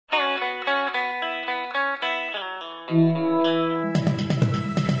You're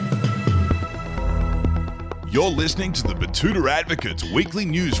listening to the Betoota Advocate's weekly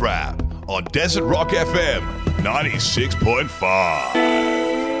news wrap on Desert Rock FM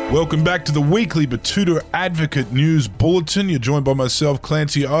 96.5. Welcome back to the weekly Betoota Advocate News Bulletin. You're joined by myself,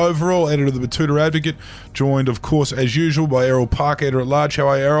 Clancy Overall, editor of the Betoota Advocate, joined, of course, as usual, by Errol Park, editor-at-large. How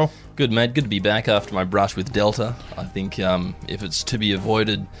are you, Errol? Good, mate. Good to be back after my brush with Delta. I think if it's to be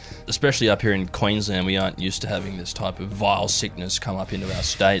avoided, especially up here in Queensland, we aren't used to having this type of vile sickness come up into our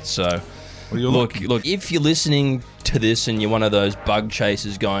state, so... Look, if you're listening to this and you're one of those bug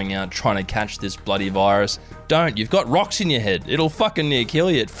chasers going out trying to catch this bloody virus, don't. You've got rocks in your head. It'll fucking near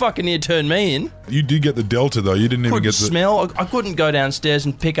kill you. It fucking near turned me in. You did get the Delta, though. You didn't even get the... smell. I couldn't go downstairs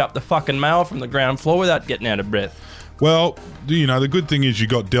and pick up the fucking mail from the ground floor without getting out of breath. Well, you know, the good thing is you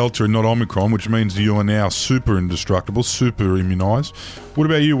got Delta and not Omicron, which means you are now super indestructible, super immunised. What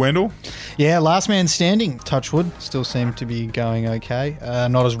about you, Wendell? Yeah, last man standing, touch wood, still seem to be going okay.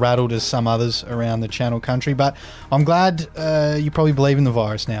 Not as rattled as some others around the Channel country, but I'm glad you probably believe in the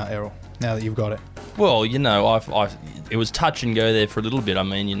virus now, Errol, now that you've got it. Well, you know, it was touch and go there for a little bit. I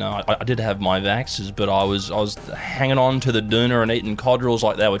mean, you know, I did have my vaxes, but I was hanging on to the doona and eating codrils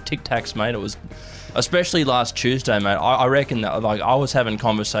like they were Tic Tacs, mate. It was... Especially last Tuesday, mate. I reckon that I was having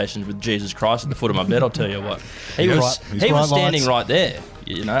conversations with Jesus Christ at the foot of my bed. I'll tell you what, he was standing right there.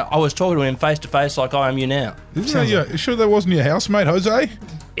 You know, I was talking to him face to face like I am you now. You sure that wasn't your housemate, Jose?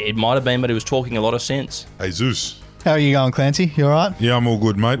 It might have been, but he was talking a lot of sense. Jesus. How are you going, Clancy? You all right? Yeah, I'm all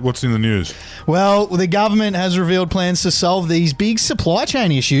good, mate. What's in the news? Well, the government has revealed plans to solve these big supply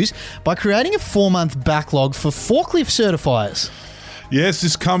chain issues by creating a 4-month backlog for forklift certifiers. Yes,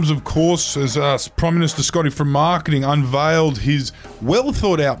 this comes, of course, as Prime Minister Scotty from Marketing unveiled his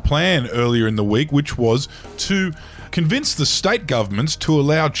well-thought-out plan earlier in the week, which was to convince the state governments to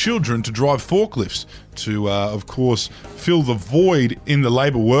allow children to drive forklifts to, of course, fill the void in the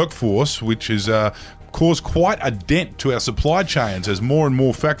labour workforce, which has caused quite a dent to our supply chains as more and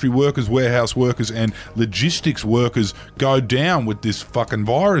more factory workers, warehouse workers and logistics workers go down with this fucking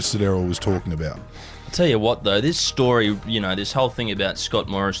virus that Errol was talking about. Tell you what, though, this story, you know, this whole thing about Scott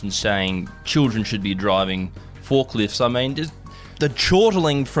Morrison saying children should be driving forklifts, I mean, just the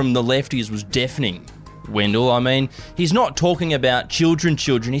chortling from the lefties was deafening, Wendell. I mean, he's not talking about children,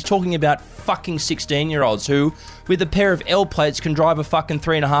 he's talking about fucking 16-year-olds who, with a pair of L plates, can drive a fucking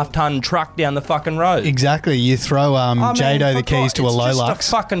 3.5-ton truck down the fucking road. Exactly. You throw Jado the keys to a Lolux. It's just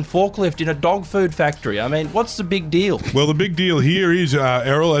a fucking forklift in a dog food factory. I mean, what's the big deal? Well, the big deal here is,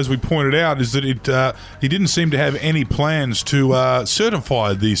 Errol, as we pointed out, is that he didn't seem to have any plans to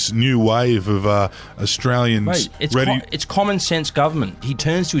certify this new wave of Australians. Mate, it's common sense government. He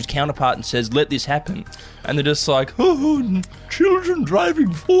turns to his counterpart and says, let this happen. And they're just like, oh, children driving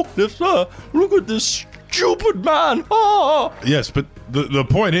forklifts, look at this stupid man. Oh. Yes, but the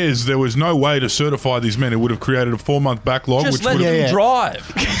point is there was no way to certify these men. It would have created a 4-month backlog. Just let them drive.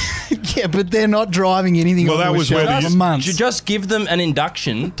 Yeah, but they're not driving anything. Well, that was where months. You just give them an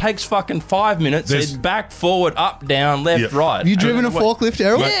induction. Takes fucking 5 minutes. It's back, forward, up, down, left, right. Have you driven a forklift,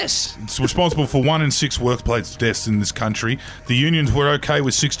 Errol? Yes. It's responsible for 1 in 6 workplace deaths in this country. The unions were okay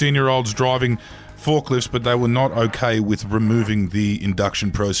with 16-year-olds driving forklifts, but they were not okay with removing the induction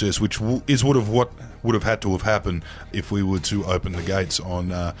process, which is what would have had to have happened if we were to open the gates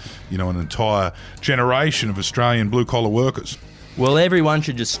on, an entire generation of Australian blue-collar workers. Well, everyone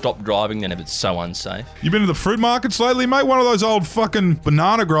should just stop driving then if it's so unsafe. You been to the fruit markets lately, mate? One of those old fucking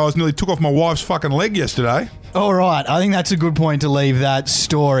banana growers nearly took off my wife's fucking leg yesterday. All right, I think that's a good point to leave that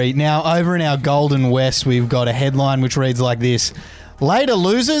story. Now, over in our Golden West, we've got a headline which reads like this. Later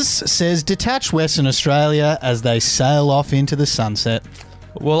losers, says detach Western Australia as they sail off into the sunset.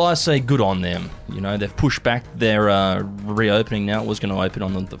 Well, I say good on them. You know, they've pushed back their reopening now. It was going to open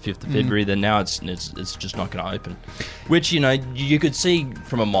on the 5th of February. Then now it's just not going to open. Which, you know, you could see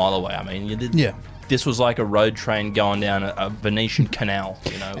from a mile away. I mean, this was like a road train going down a Venetian canal.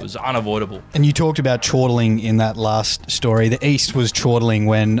 You know, it was unavoidable. And you talked about chortling in that last story. The East was chortling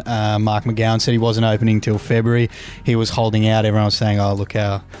when Mark McGowan said he wasn't opening till February. He was holding out. Everyone was saying, oh, look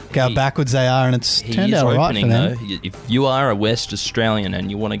how backwards they are. And it's turned out all right for them. Though. If you are a West Australian and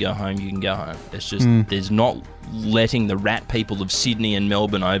you want to go home, you can go home. It's just, there's not letting the rat people of Sydney and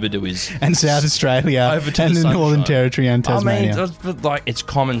Melbourne over to his... And South Australia over to and the Northern Territory and Tasmania. I mean, it's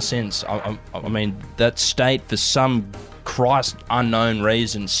common sense. I mean, that state, for some Christ unknown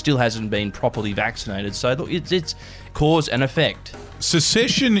reason, still hasn't been properly vaccinated. So look, it's cause and effect.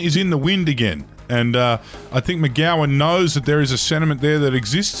 Secession is in the wind again. And I think McGowan knows that there is a sentiment there that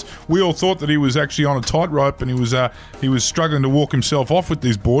exists. We all thought that he was actually on a tightrope and he was struggling to walk himself off with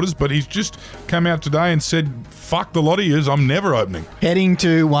these borders, but he's just come out today and said, fuck the lot of yous, I'm never opening. Heading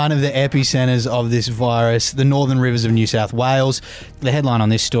to one of the epicenters of this virus, the Northern Rivers of New South Wales. The headline on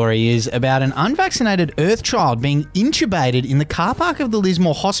this story is about an unvaccinated Earth child being intubated in the car park of the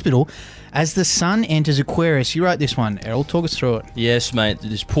Lismore Hospital as the sun enters Aquarius. You wrote this one, Errol. Talk us through it. Yes, mate.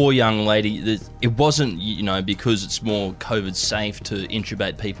 This poor young lady, it wasn't, because it's more COVID safe to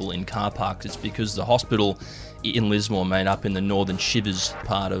intubate people in car parks. It's because the hospital in Lismore, mate, up in the northern Shivers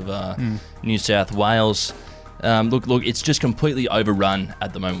part of New South Wales. Look, it's just completely overrun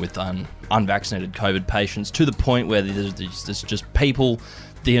at the moment with unvaccinated COVID patients, to the point where there's just people,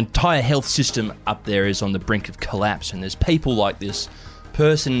 the entire health system up there is on the brink of collapse, and there's people like this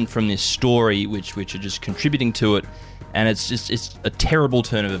person from this story which are just contributing to it, and it's a terrible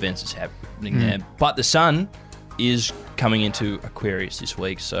turn of events that's happening there. But the sun is coming into Aquarius this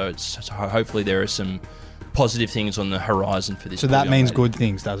week, so hopefully there are some positive things on the horizon for this. So that means good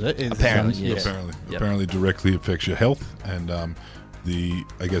things, does it? Apparently, yes. Apparently directly affects your health, and the,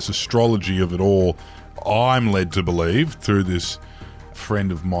 I guess, astrology of it all, I'm led to believe through this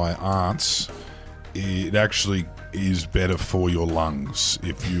friend of my aunt's, it actually is better for your lungs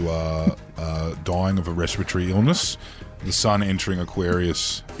if you are dying of a respiratory illness. The sun entering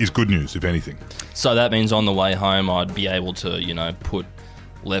Aquarius is good news, if anything. So that means on the way home I'd be able to, put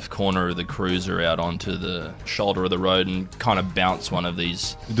left corner of the cruiser out onto the shoulder of the road and kind of bounce one of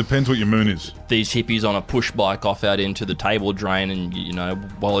these... It depends what your moon is. These hippies on a push bike off out into the table drain,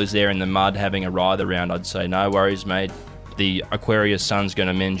 and, while he's there in the mud having a ride around, I'd say, no worries, mate. The Aquarius sun's going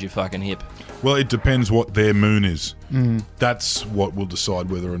to mend your fucking hip. Well, it depends what their moon is. That's what will decide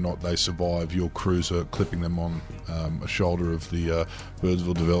whether or not they survive your cruiser clipping them on a shoulder of the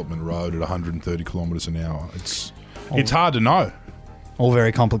Birdsville Development Road at 130 kilometres an hour. It's hard to know. All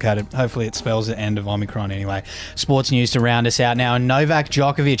very complicated. Hopefully it spells the end of Omicron anyway. Sports news to round us out now. Novak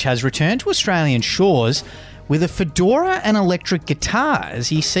Djokovic has returned to Australian shores with a fedora and electric guitar as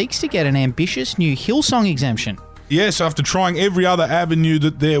he seeks to get an ambitious new Hillsong exemption. Yes, after trying every other avenue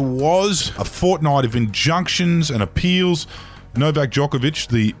that there was, a fortnight of injunctions and appeals, Novak Djokovic,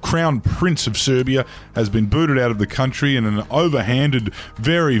 the crown prince of Serbia, has been booted out of the country in an overhanded,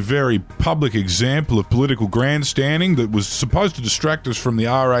 very, very public example of political grandstanding that was supposed to distract us from the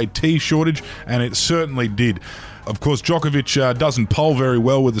RAT shortage, and it certainly did. Of course, Djokovic doesn't poll very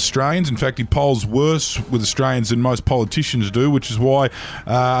well with Australians. In fact, he polls worse with Australians than most politicians do, which is why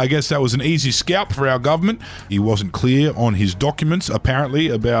I guess that was an easy scalp for our government. He wasn't clear on his documents, apparently,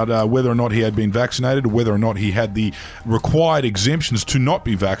 about whether or not he had been vaccinated or whether or not he had the required exemptions to not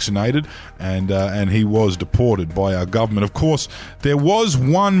be vaccinated, and he was deported by our government. Of course, there was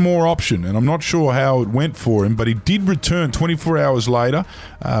one more option, and I'm not sure how it went for him, but he did return 24 hours later,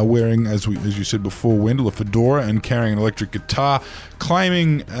 wearing, as you said before, Wendell, a fedora and carrying an electric guitar,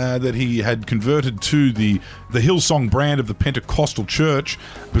 claiming that he had converted to the Hillsong brand of the Pentecostal Church,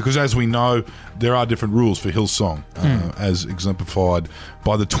 because as we know, there are different rules for Hillsong, as exemplified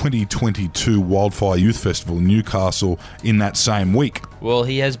by the 2022 Wildfire Youth Festival in Newcastle in that same week. Well,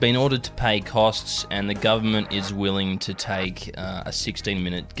 he has been ordered to pay costs, and the government is willing to take a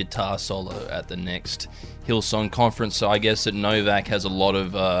 16-minute guitar solo at the next Hillsong conference. So I guess that Novak has a lot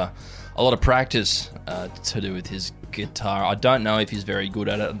of practice to do with his guitar. I don't know if he's very good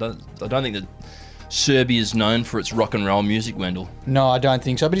at it. I don't think that Serbia is known for its rock and roll music, Wendell. No, I don't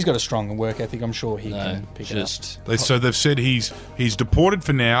think so, but he's got a strong work ethic. I'm sure he can pick it up. So they've said he's deported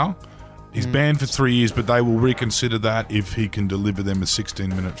for now. He's banned for 3 years, but they will reconsider that if he can deliver them a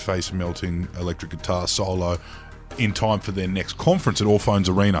 16-minute face-melting electric guitar solo in time for their next conference at All Phones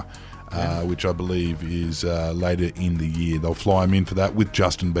Arena. Which I believe is later in the year. They'll fly him in for that with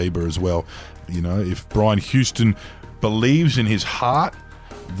Justin Bieber as well. If Brian Houston believes in his heart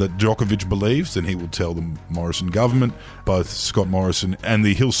that Djokovic believes, then he will tell the Morrison government, both Scott Morrison and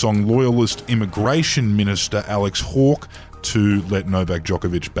the Hillsong loyalist immigration minister Alex Hawke, to let Novak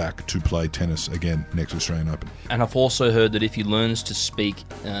Djokovic back to play tennis again next Australian Open. And I've also heard that if he learns to speak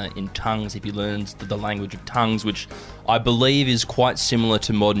in tongues, if he learns the language of tongues, which I believe is quite similar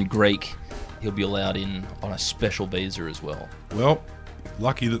to modern Greek, he'll be allowed in on a special visa as well. Well,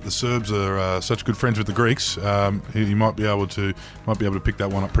 lucky that the Serbs are such good friends with the Greeks. He might be able to pick that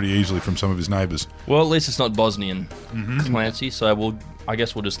one up pretty easily from some of his neighbours. Well, at least it's not Bosnian, Clancy. So I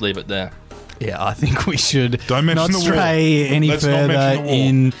guess we'll just leave it there. Yeah, I think we should not stray any further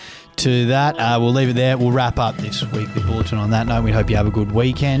into that. We'll leave it there. We'll wrap up this weekly bulletin on that note. We hope you have a good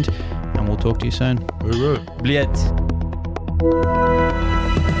weekend, and we'll talk to you soon. Bliet.